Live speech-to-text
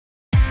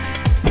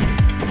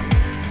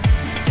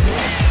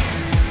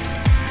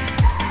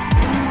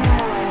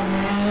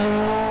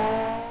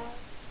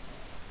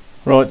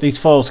Right, these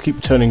files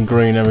keep turning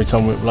green every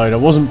time we upload. I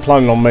wasn't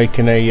planning on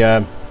making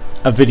a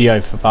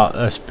video about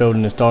us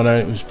building this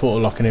dyno. It was sort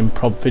of like an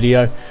improv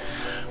video,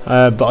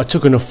 but I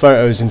took enough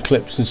photos and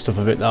clips and stuff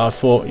of it that I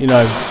thought, you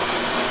know,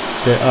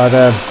 that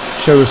I'd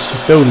show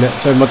us building it.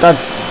 So me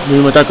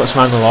and my dad got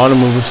some hands online and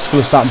we were just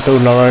going to start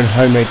building our own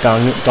homemade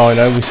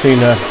dyno. We've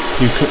seen a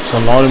few clips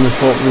online and we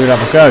thought we would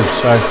have a go.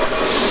 So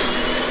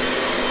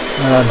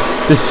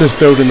this is just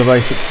building the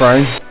basic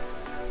frame.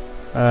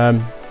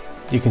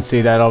 You can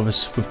see that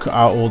obviously we've cut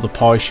out all the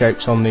pie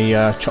shapes on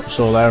the chop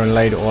saw there and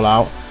laid it all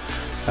out.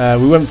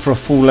 We went for a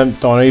full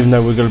length dyno, even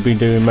though we're going to be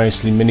doing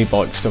mostly mini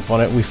bike stuff on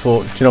it. We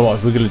thought, do you know what,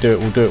 if we're going to do it,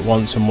 we'll do it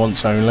once and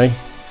once only.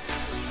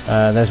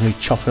 There's me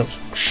chopping up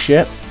some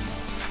shit.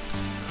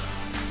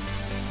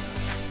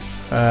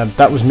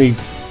 That was me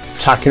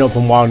tacking up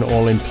and winding it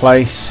all in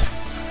place.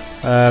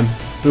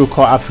 We were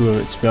quite happy with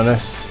it, to be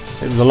honest.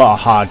 It was a lot of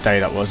hard day,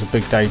 that was a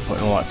big day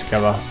putting all that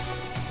together.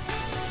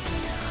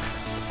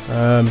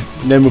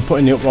 Then we're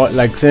putting the upright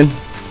legs in.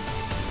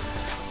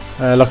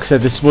 Like I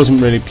said, this wasn't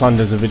really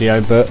planned as a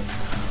video, but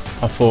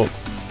I thought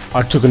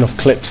I took enough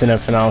clips and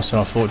everything else,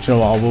 and I thought, you know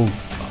what, I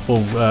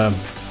will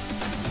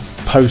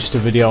post a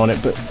video on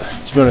it. But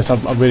to be honest, I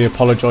really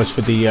apologise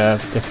for the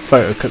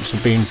photo clips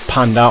of being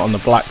panned out on the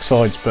black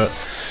sides, but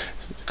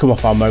come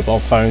off our mobile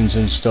phones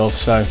and stuff.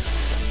 So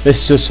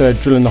this is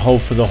just drilling the hole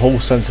for the hole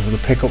sensor for the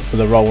pickup for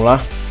the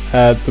roller.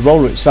 The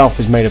roller itself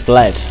is made of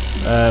lead,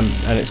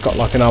 and it's got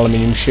like an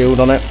aluminium shield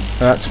on it,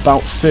 and that's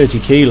about 30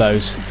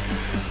 kilos.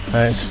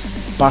 It's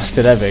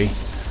bastard heavy.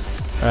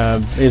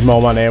 Here's my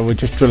man here. We're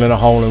just drilling a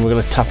hole and we're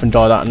going to tap and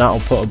die that, and that'll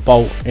put a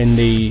bolt in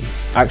the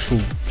actual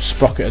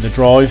sprocket of the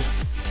drive,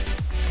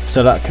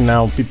 so that can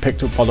now be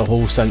picked up by the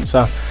hall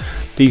sensor.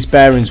 These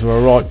bearings were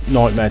a right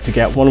nightmare to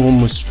get. One of them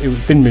was, it was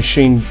been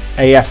machined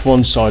AF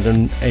one side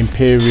and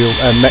Imperial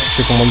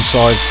metric on one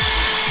side,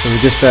 so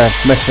we're just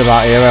messing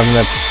about here, having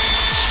a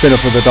spin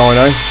up of the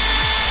dyno.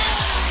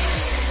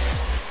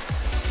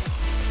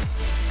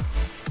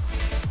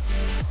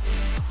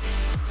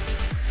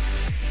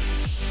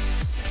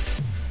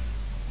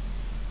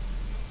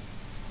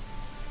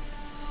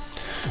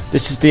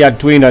 This is the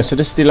Arduino, so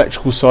this is the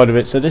electrical side of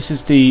it. So this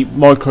is the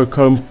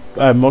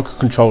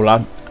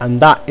microcontroller, and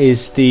that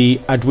is the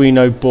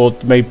Arduino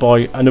board made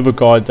by another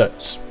guy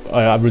that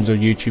runs a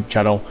YouTube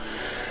channel.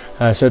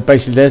 So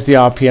basically there's the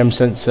RPM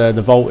sensor,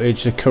 the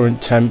voltage, the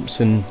current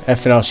temps, and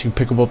everything else you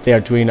can pick up the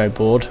Arduino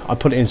board. I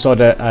put it inside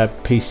a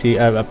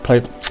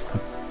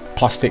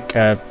plastic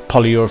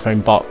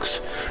polyurethane box.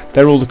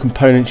 They're all the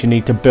components you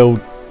need to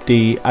build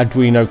the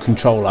Arduino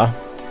controller.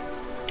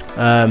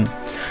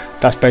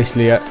 That's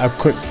basically a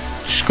quick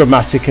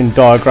schematic and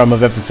diagram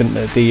of everything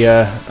that the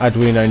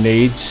Arduino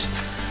needs.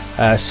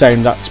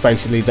 Same, that's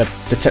basically the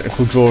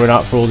technical drawing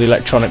out for all the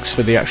electronics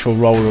for the actual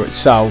roller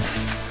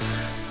itself.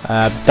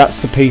 That's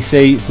the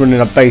PC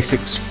running a basic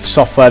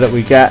software that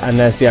we get, and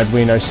there's the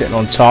Arduino sitting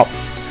on top.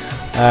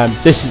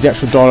 This is the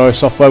actual dyno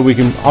software.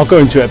 I'll go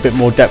into it a bit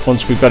more depth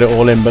once we've got it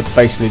all in, but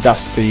basically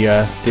that's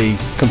the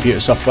computer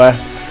software.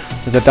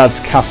 There's a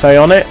Dad's Cafe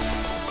on it,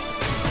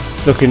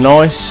 looking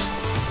nice.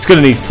 It's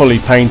going to need fully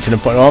painted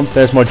and put on.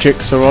 There's my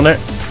jigsaw on it.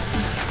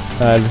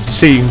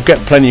 See, you can get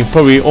plenty. You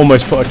probably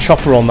almost put a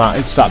chopper on that.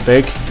 It's that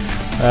big.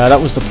 That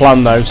was the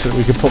plan though, so that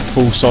we could put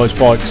full-size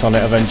bikes on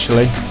it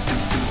eventually.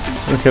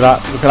 Look at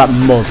that! Look at that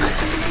mug.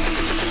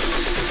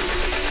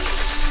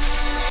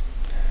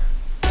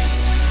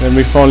 Then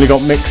we finally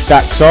got mixed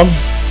stacks on,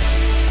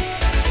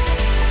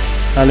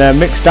 and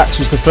mixed stacks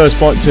was the first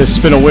bike to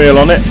spin a wheel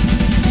on it.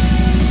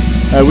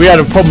 We had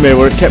a problem here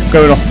where it kept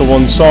going off to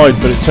one side,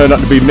 but it turned out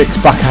to be mixed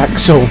back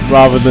axle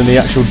rather than the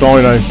actual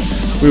dyno.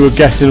 We were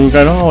guessing, we were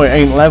going, oh, it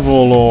ain't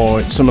level or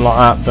it's something like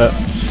that, but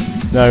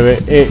no,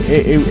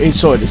 it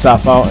sorted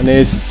itself out. And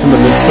here's some of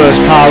the first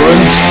power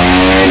runs.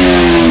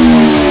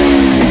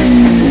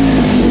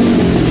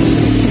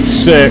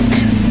 Sick.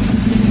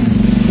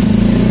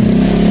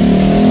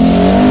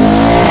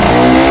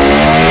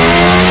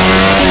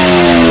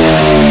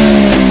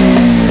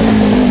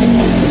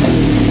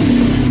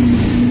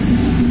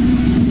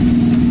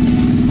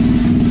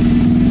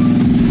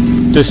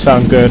 Does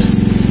sound good.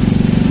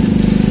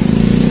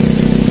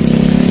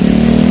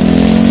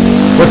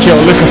 Watch it,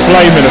 I'll lick a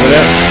flame in a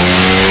minute.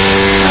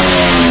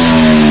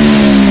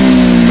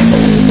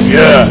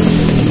 Yeah.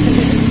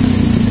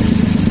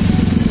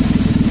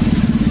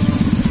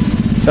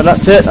 So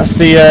that's it. That's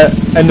the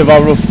end of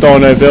our rough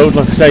dyno build.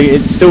 Like I say,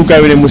 it's still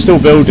going in. We're still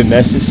building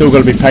this. It's still got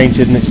to be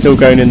painted, and it's still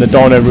going in the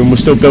dyno room. We're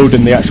still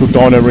building the actual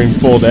dyno room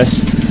for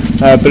this,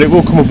 but it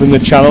will come up in the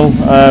channel.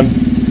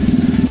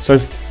 So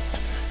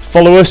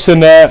follow us,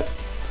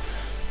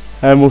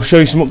 and we'll show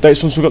you some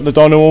updates once we've got the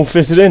dyno all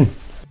fitted in.